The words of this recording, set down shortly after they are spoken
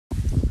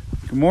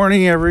Good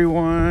morning,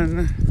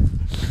 everyone.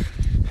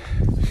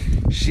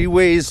 She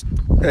weighs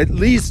at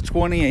least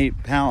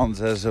 28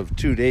 pounds as of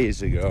 2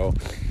 days ago.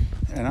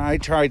 And I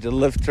tried to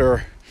lift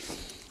her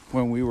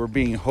when we were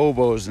being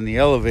hobos and the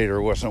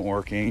elevator wasn't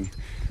working.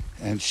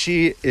 And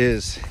she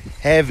is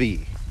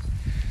heavy.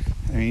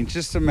 I mean,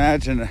 just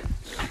imagine a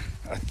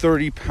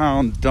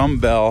 30-pound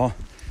dumbbell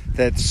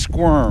that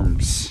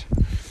squirms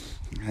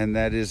and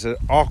that is an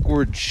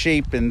awkward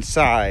shape and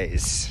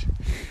size.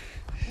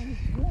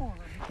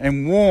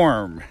 And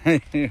warm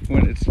when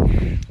it's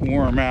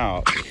warm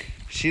out.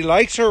 She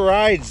likes her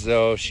rides,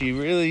 though. She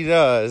really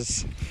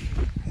does.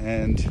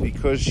 And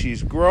because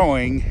she's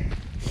growing,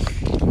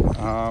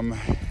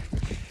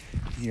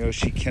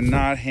 she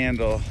cannot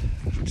handle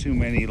too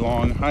many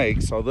long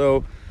hikes.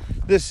 Although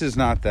this is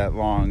not that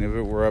long. If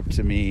it were up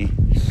to me,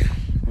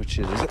 which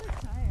it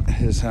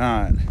is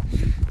not.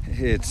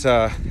 It's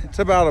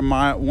about a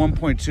mile,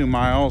 1.2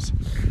 miles.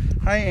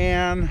 Hi,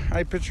 Ann.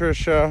 Hi,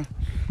 Patricia.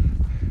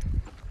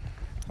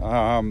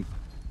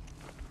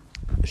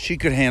 She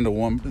could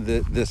handle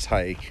this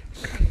hike.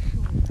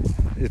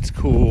 It's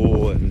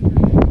cool and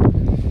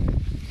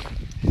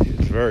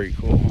it's very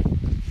cool.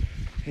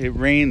 It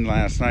rained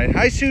last night.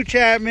 Hi, Sue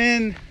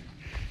Chapman.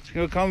 She's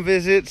gonna come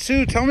visit.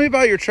 Sue, tell me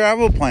about your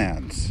travel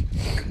plans.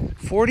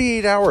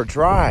 48-hour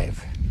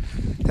drive.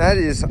 That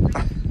is.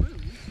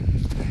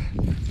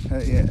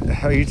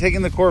 Are you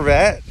taking the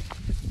Corvette?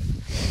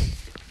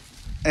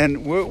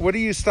 And what are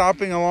you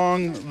stopping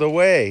along the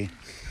way?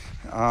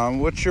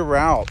 What's your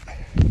route?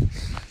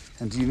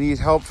 And do you need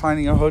help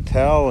finding a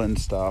hotel and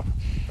stuff?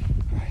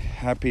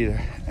 Happy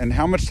to. And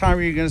how much time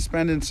are you going to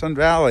spend in Sun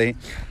Valley?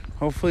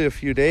 Hopefully a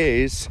few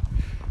days.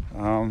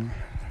 Laura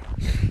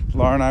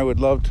and I would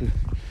love to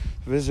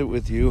visit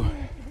with you.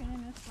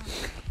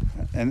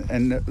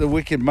 And the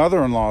wicked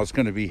mother-in-law is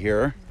going to be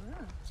here.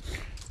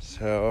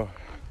 So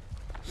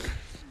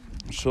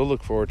she'll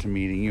look forward to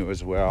meeting you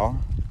as well.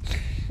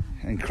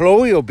 And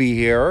Chloe will be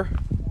here.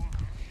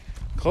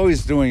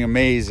 Chloe's doing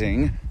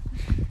amazing,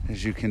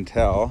 as you can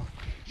tell.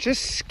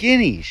 Just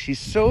skinny. She's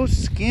so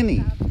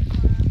skinny.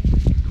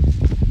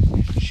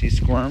 She's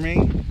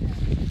squirming.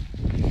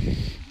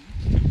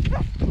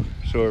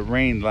 So it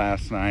rained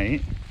last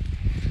night.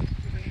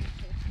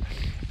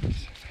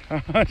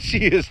 She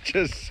is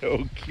just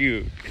so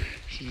cute.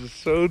 She's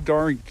so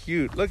darn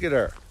cute. Look at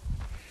her.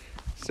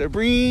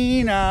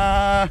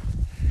 Sabrina.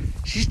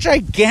 She's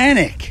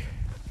gigantic.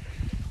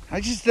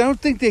 I just don't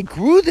think they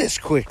grew this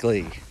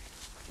quickly.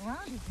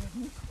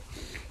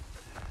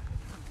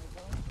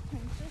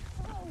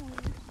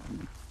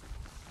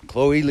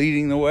 Chloe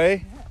leading the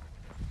way.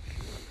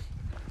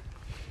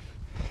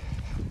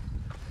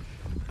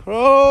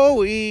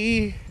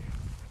 Chloe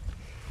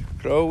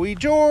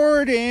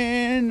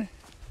Jordan.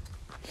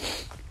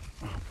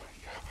 Oh my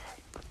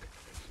God.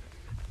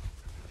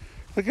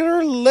 Look at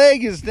her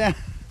leg is down.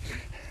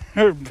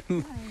 Her.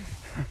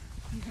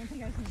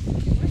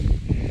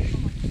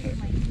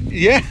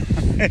 Yeah.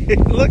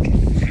 Look.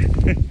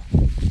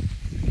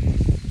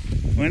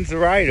 When's the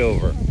ride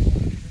over?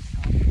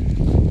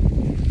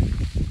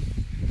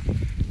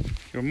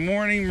 Good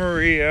morning,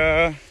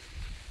 Maria.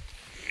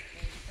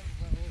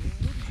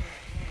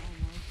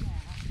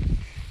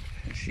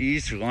 She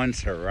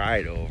wants her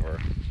ride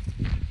over.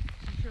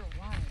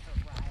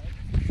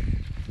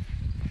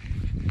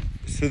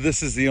 So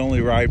this is the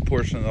only ride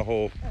portion of the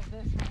whole.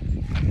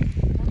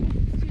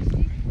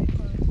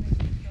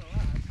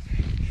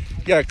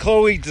 Yeah,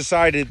 Chloe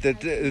decided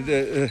that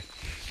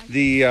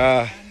the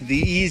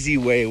easy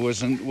way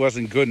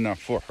wasn't good enough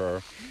for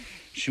her.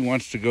 She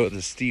wants to go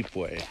the steep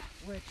way.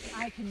 Which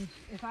I can,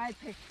 if I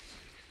pick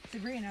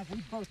Sabrina,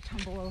 we both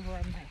tumble over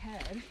on my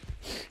head.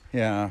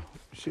 Yeah,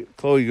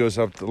 Chloe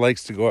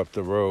likes to go up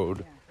the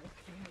road.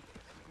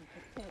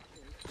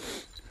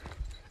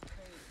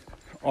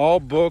 All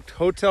booked.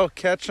 Hotel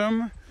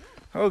Ketchum.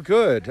 Oh,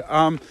 good.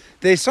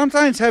 They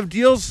sometimes have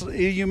deals.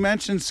 You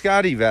mentioned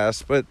Scotty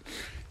Vest, but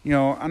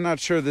I'm not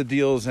sure the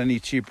deal is any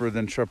cheaper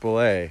than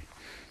AAA.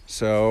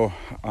 So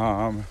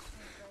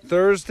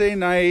Thursday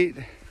night.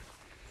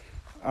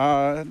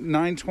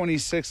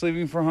 9:26,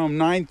 leaving for home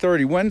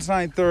 9:30. When's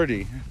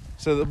 9:30?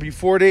 So there'll be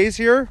 4 days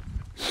here?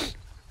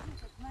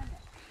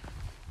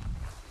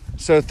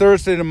 So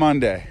Thursday to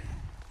Monday.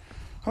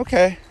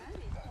 Okay.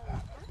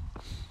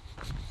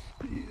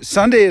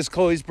 Sunday is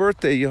Chloe's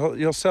birthday.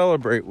 You'll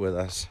celebrate with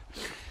us.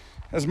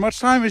 As much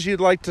time as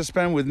you'd like to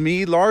spend with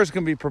me. Laura's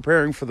going to be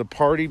preparing for the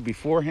party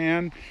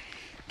beforehand,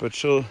 but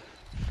she'll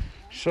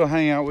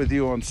hang out with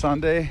you on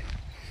Sunday.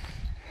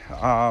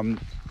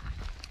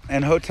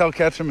 And Hotel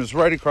Ketchum is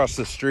right across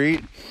the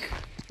street.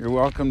 You're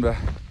welcome to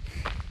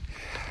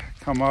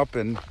come up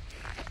and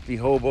be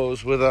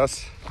hobos with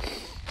us.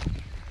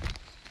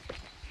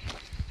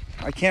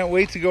 I can't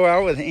wait to go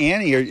out with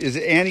Annie. Is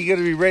Annie going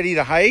to be ready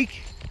to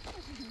hike?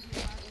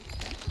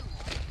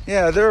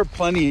 Yeah, there are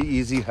plenty of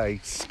easy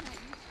hikes.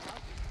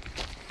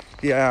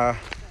 Yeah.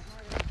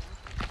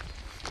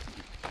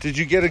 Did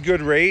you get a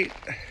good rate?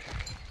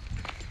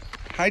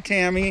 Hi,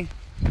 Tammy.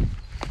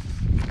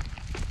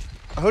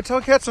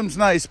 Hotel Ketchum's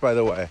nice, by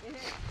the way.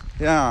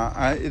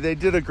 Yeah, they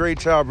did a great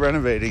job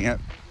renovating it.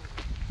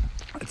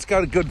 It's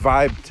got a good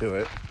vibe to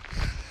it.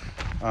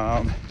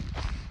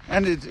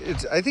 And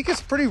it's I think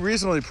it's pretty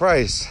reasonably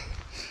priced.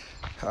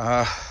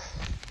 I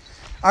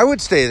would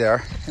stay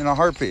there in a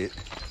heartbeat.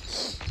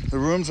 The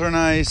rooms are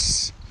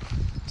nice.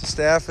 The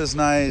staff is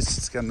nice.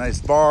 It's got a nice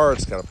bar.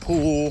 It's got a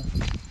pool.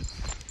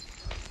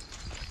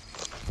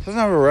 It doesn't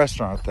have a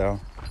restaurant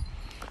though.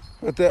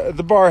 But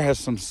the bar has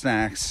some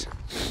snacks.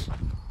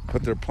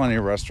 But there are plenty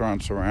of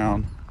restaurants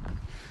around.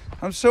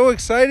 I'm so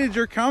excited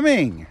you're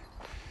coming.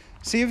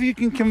 See if you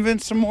can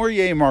convince some more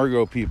Yay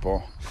Margaux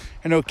people.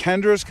 I know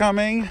Kendra's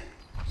coming.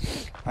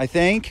 I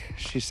think.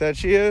 She said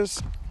she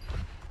is.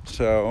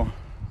 So.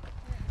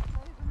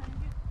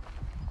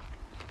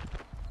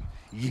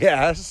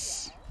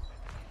 Yes.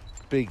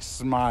 Big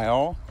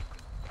smile.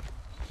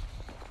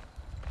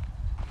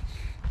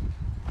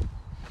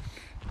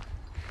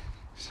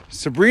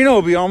 Sabrina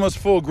will be almost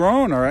full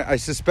grown, or I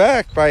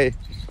suspect by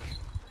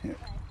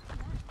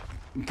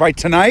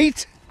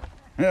tonight.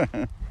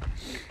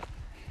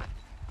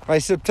 By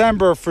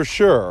September for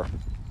sure.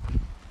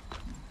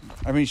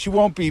 I mean, she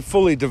won't be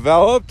fully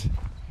developed.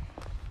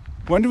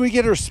 When do we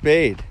get her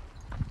spayed?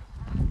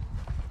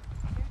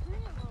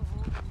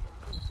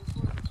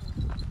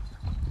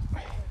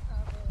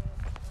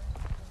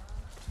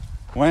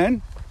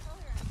 When?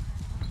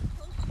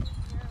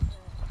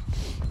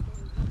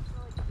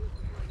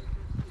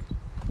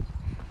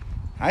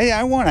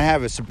 I want to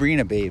have a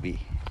Sabrina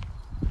baby.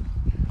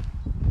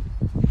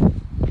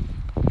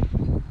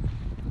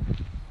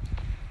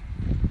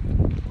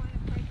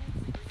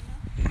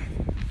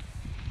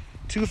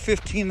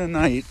 $2.15 a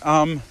night.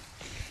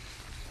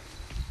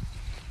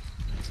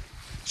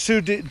 So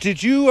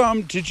did you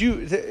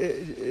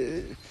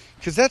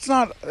because that's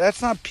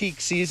not peak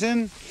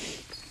season.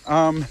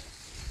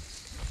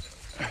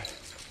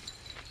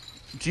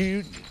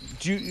 Do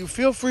you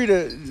feel free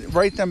to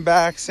write them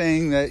back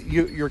saying that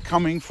you're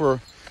coming for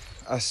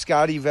a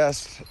Scotty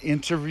Vest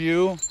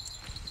interview,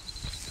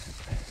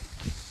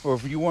 or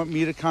if you want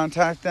me to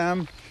contact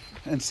them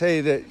and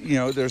say that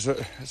there's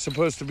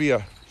supposed to be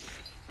a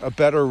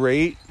better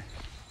rate.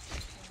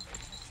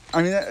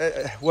 I mean,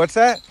 what's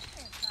that?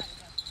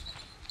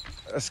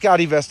 A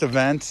Scotty Vest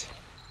event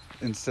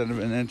instead of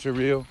an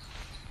interview.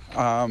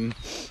 I mean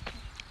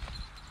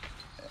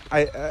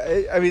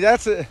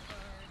that's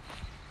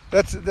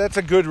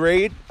a good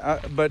rate,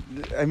 but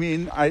I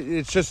mean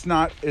it's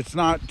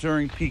not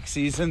during peak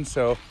season,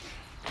 so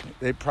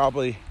they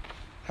probably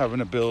have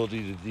an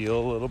ability to deal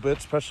a little bit,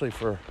 especially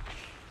for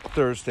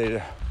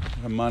Thursday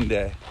to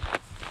Monday.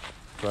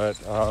 But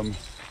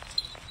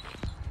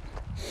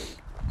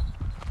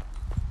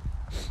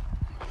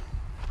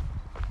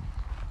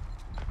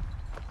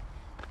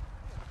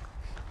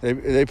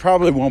They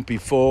probably won't be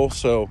full.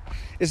 So,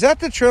 is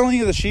that the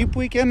Trailing of the Sheep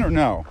weekend or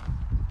no?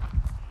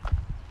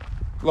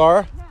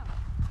 Laura? No.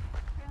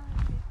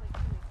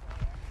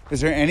 Is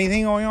there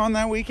anything going on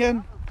that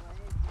weekend?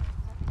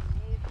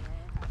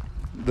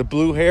 The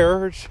blue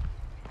hairs?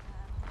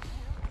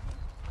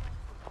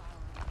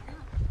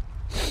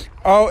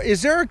 Oh,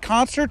 is there a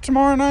concert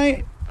tomorrow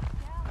night?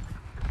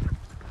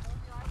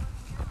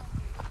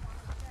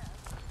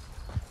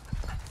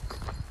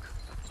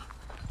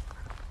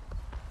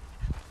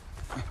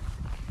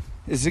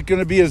 Is it going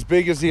to be as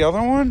big as the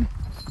other one?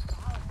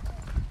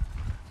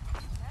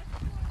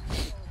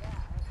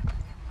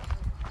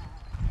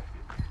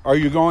 Are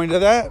you going to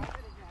that?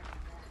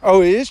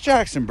 Oh, it is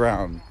Jackson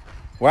Brown.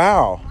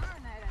 Wow.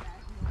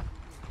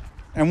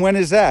 And when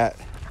is that?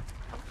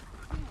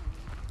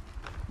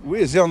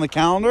 Is it on the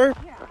calendar?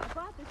 Yeah, I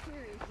bought the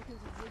series because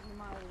it's Ziggy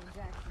Marley and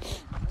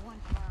Jackson Brown. The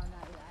one tomorrow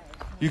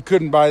night You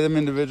couldn't buy them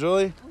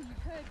individually? Well, you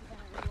could,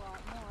 but then it was a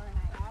lot more, and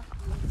I asked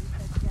you, and you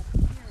said to get the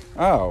series.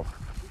 Oh.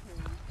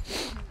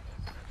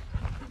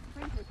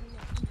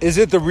 Is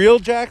it the real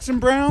Jackson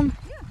Brown?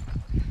 Yeah.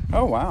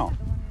 Oh, wow.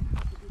 The one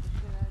that used to be the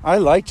good. I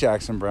like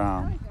Jackson I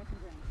Brown. like Jackson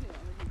Brown too.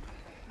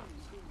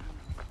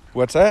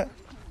 What's that?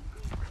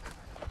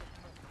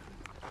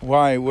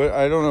 Why? What?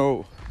 I don't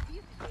know. He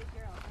used to date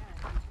Gerald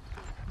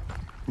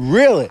Mann.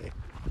 Really?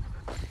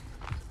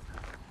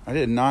 I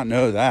did not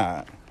know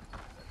that.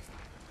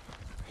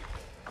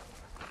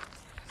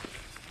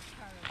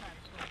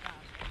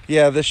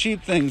 Yeah, the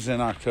sheep thing's in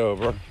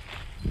October.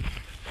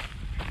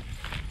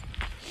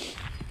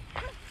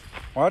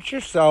 Watch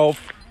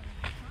yourself.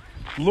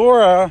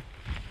 Laura.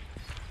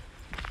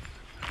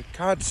 For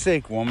God's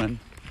sake,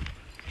 woman.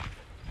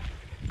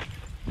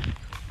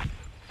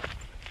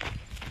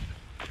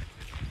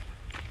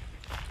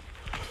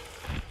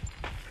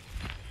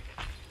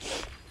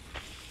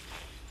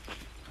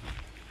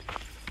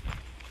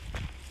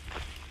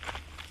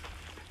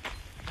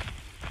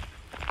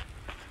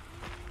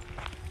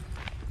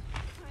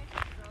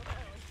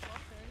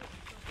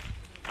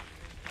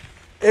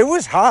 It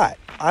was hot.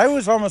 I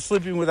was almost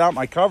sleeping without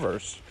my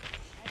covers.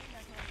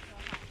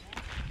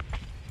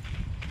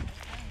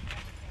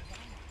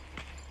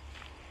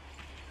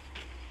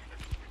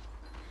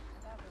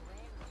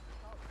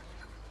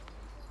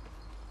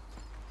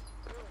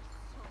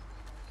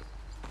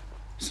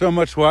 So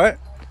much what?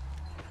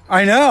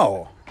 I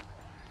know.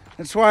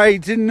 That's why I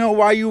didn't know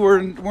why you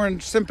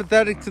weren't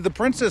sympathetic to the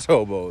princess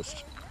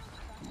hobos.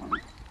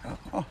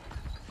 Oh.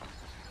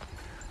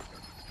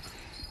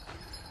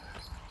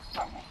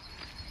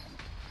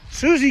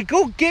 Susie,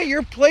 go get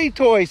your play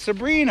toy,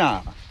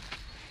 Sabrina.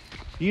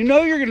 You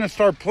know you're going to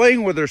start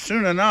playing with her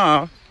soon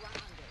enough.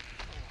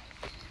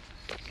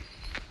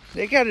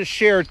 They got to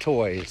share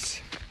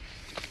toys.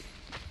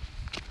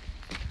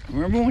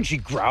 Remember when she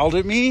growled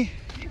at me?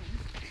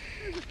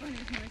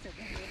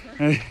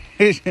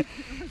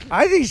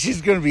 I think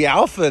she's going to be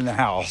alpha in the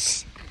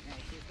house.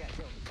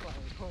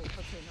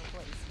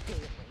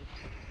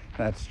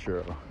 That's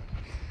true.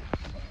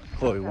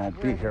 Chloe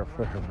won't be here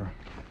forever.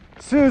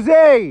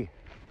 Susie!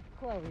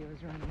 Chloe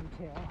was running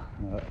too.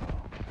 Uh-oh.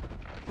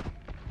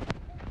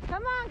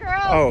 Come on,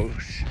 girls. Oh,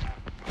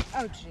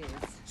 Oh, jeez.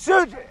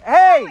 Susie!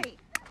 Hey! Chloe.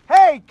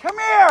 Hey, come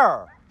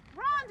here!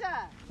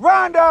 Rhonda!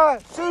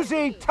 Rhonda!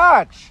 Susie,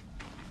 touch!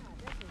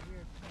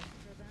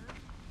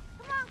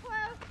 Come on,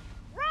 Chloe.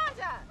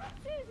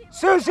 Rhonda!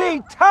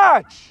 Susie,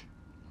 touch!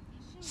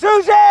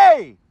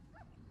 Susie!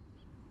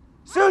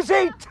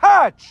 Susie,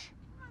 touch!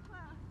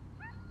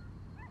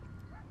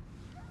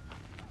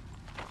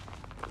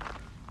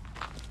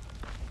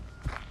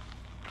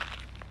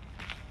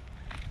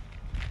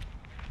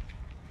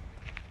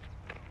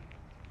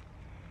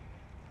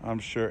 I'm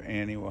sure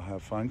Annie will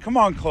have fun. Come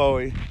on,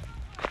 Chloe.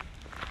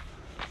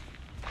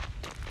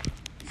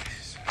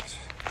 Jesus.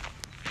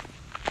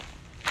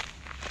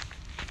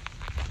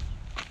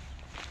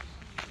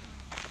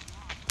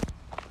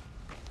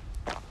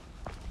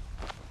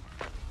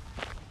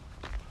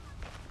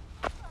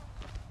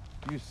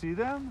 You see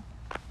them?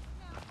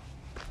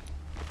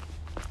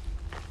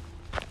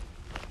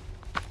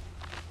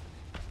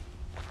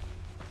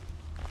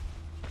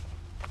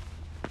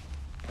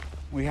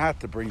 We have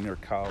to bring their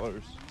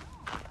collars.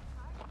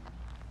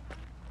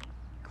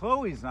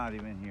 Chloe's not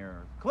even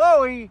here.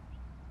 Chloe!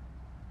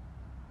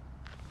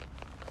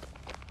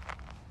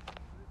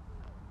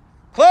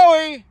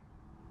 Chloe!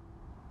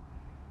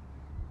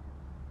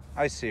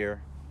 I see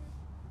her.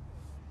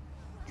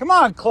 Come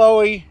on,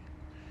 Chloe.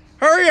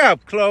 Hurry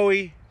up,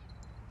 Chloe.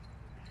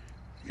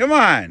 Come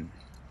on.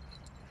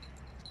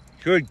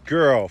 Good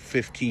girl,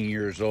 15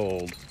 years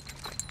old.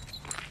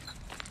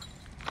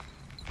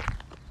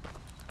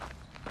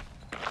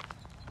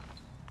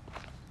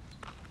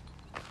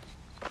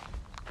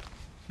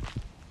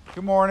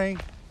 Good morning.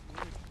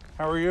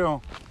 How are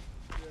you?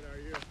 Good, how are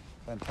you?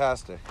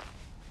 Fantastic.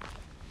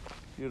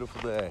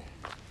 Beautiful day.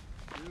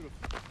 Beautiful.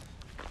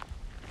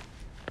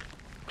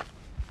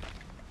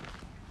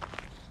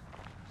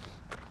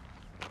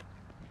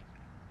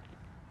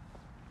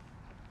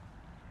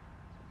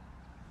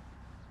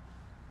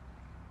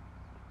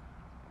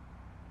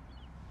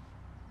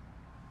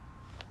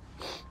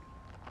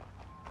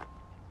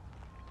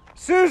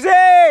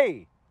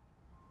 Susie!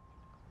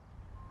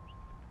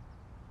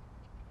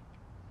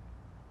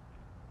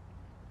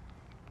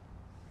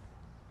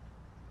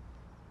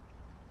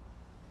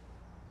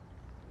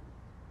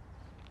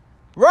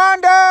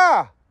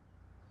 Rhonda!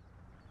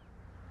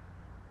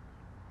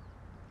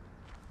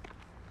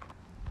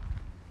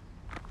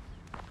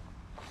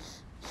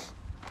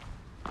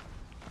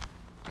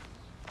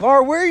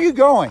 Laura, where are you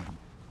going?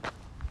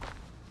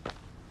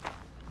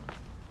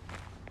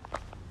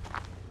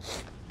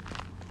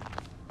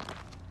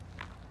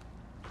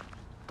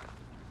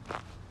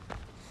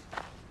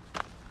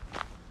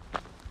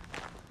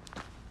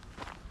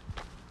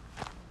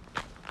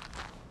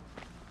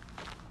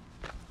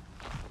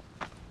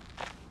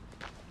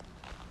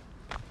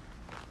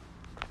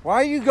 Why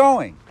are you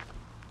going?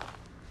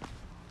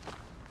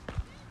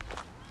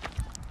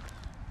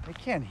 I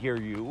can't hear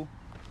you.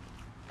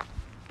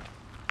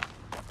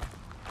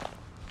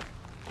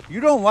 You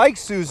don't like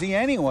Susie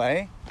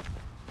anyway.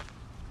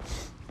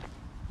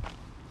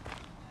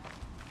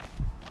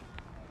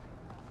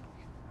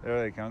 There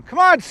they come. Come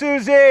on,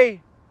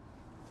 Susie!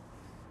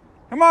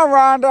 Come on,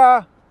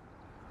 Rhonda!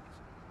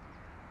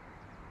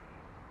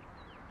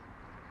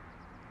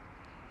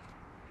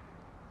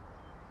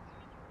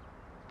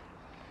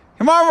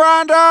 Come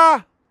on,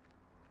 Rhonda!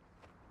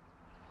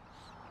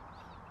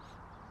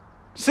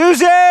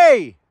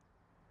 Susie!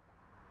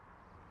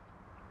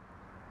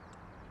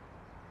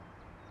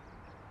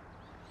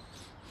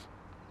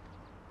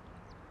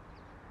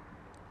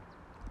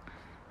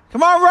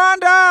 Come on,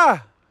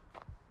 Rhonda!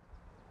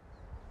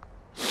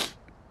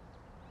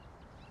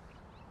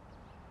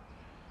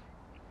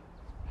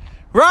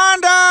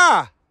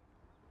 Rhonda!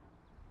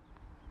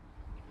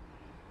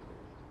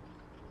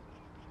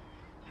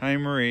 Hi,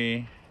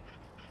 Marie.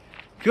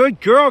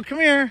 Good girl, come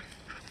here.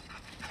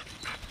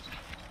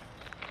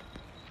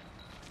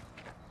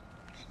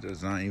 She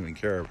does not even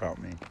care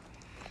about me.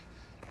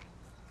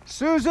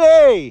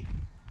 Susie!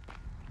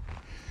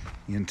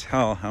 You can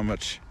tell how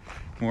much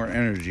more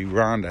energy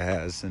Rhonda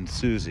has than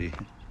Susie.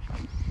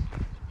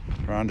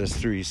 Rhonda's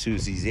 3,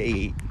 Susie's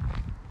 8.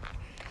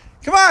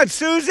 Come on,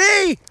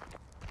 Susie!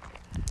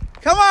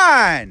 Come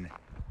on!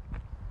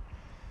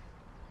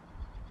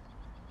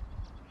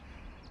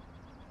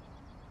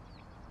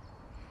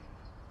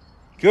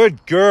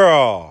 Good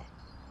girl.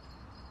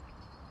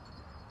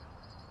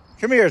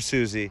 Come here,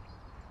 Susie.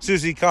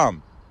 Susie,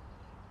 come.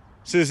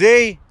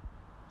 Susie.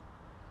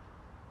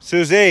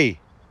 Susie.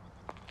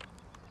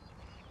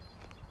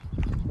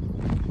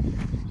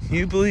 Can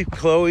you believe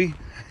Chloe?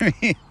 I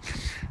mean,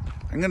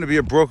 I'm going to be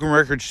a broken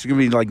record. She's going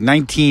to be like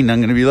 19. I'm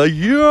going to be like,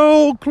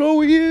 yo,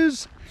 Chloe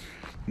is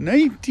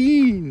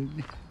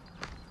 19.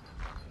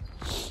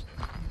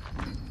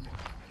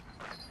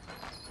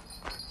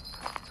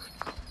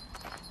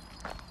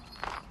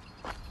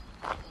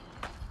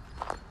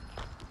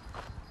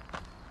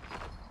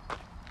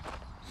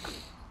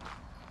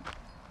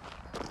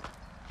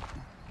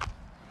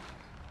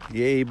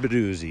 Yay,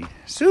 badoozy.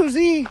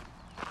 Susie!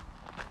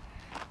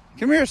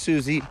 Come here,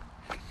 Susie.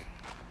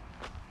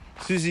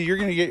 Susie, you're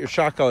going to get your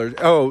shot collars.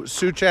 Oh,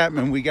 Sue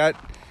Chapman, we got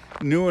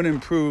new and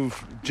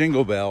improved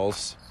jingle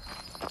bells.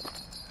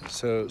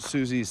 So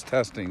Susie's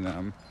testing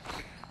them.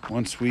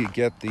 Once we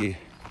get the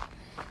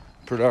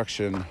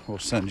production, we'll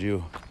send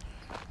you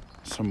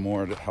some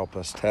more to help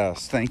us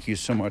test. Thank you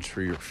so much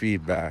for your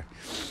feedback.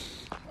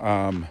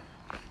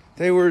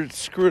 They were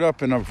screwed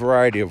up in a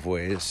variety of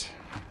ways.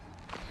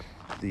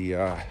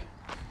 The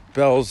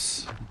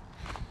bells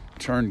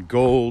turned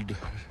gold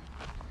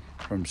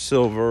from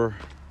silver,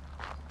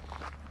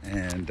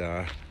 and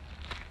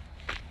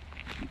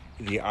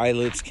the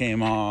eyelets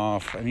came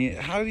off. I mean,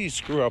 how do you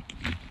screw up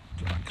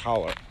a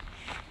collar?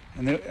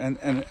 And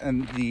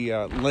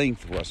the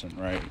length wasn't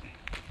right.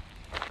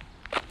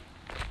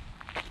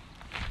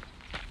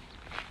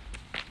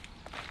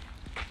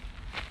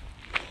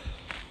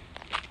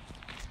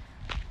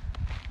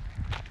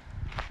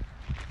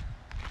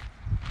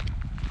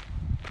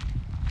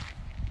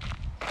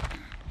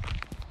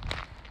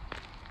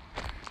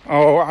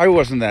 Oh, I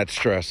wasn't that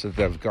stressed that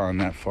they've gone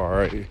that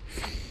far.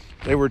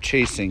 They were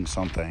chasing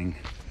something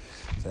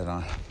that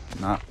I'm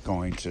not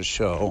going to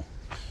show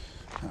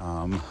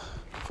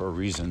for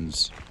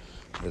reasons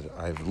that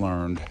I've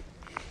learned.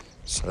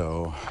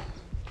 So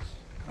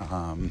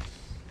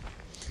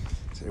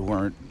they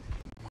weren't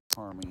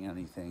harming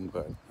anything,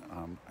 but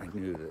I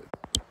knew that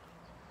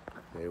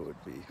they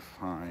would be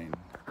fine.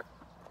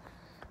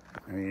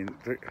 I mean,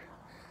 they're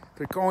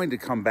going to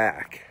come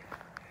back.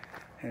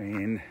 I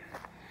mean,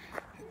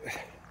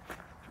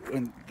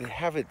 when they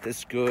have it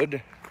this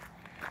good,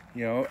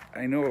 you know,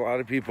 I know a lot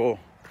of people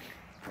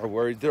are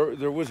worried.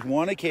 There was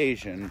one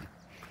occasion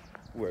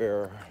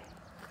where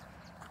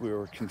we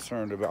were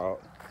concerned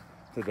about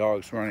the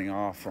dogs running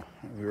off.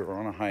 We were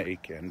on a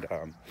hike, and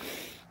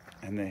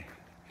they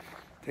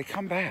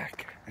come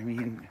back. I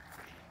mean,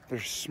 they're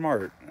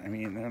smart. I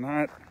mean, they're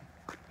not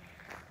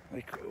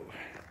like,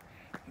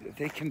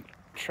 they can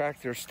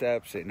track their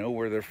steps. They know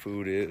where their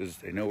food is.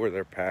 They know where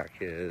their pack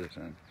is,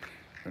 and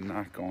they're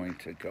not going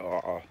to go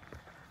off.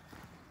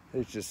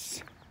 It's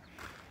just,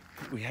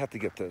 we have to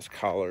get those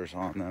collars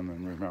on them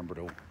and remember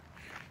to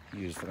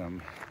use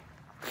them.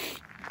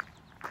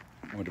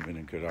 Would have been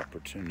a good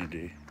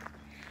opportunity.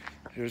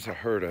 There's a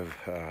herd of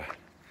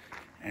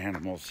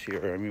animals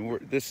here. I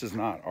mean, this is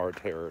not our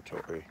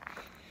territory,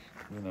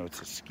 even though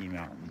it's a ski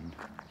mountain.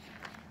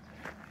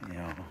 You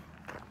know,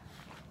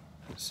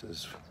 this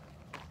is,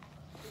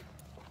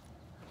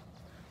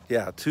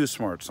 yeah, too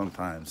smart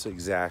sometimes.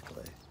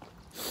 Exactly.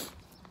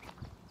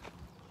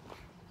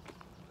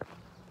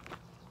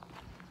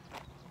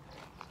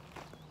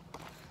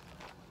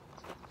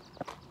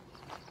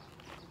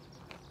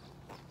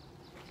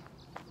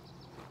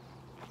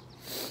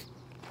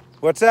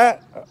 What's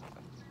that?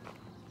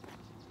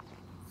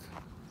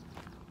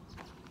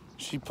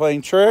 She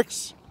playing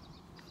tricks?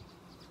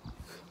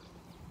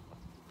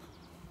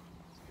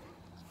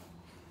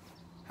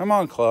 Come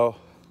on, Chloe.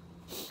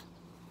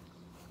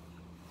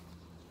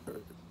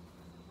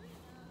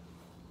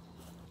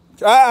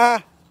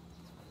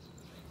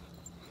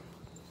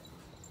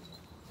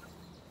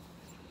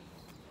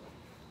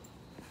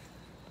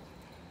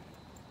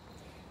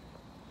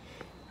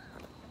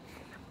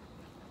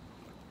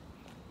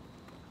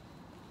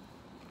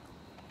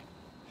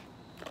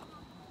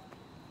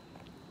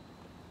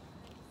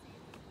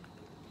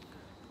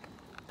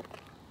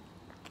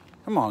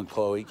 Come on,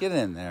 Chloe, get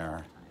in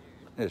there.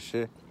 Is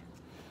she?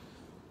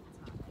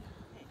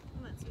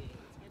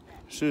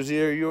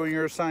 Susie, are you in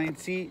your assigned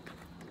seat?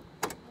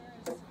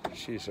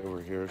 She's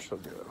over here. She'll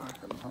get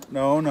it.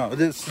 No,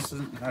 this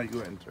isn't how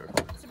you enter.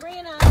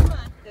 Sabrina, come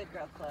on. Good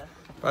girl, Chloe.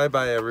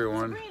 Bye-bye,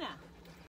 everyone. Sabrina.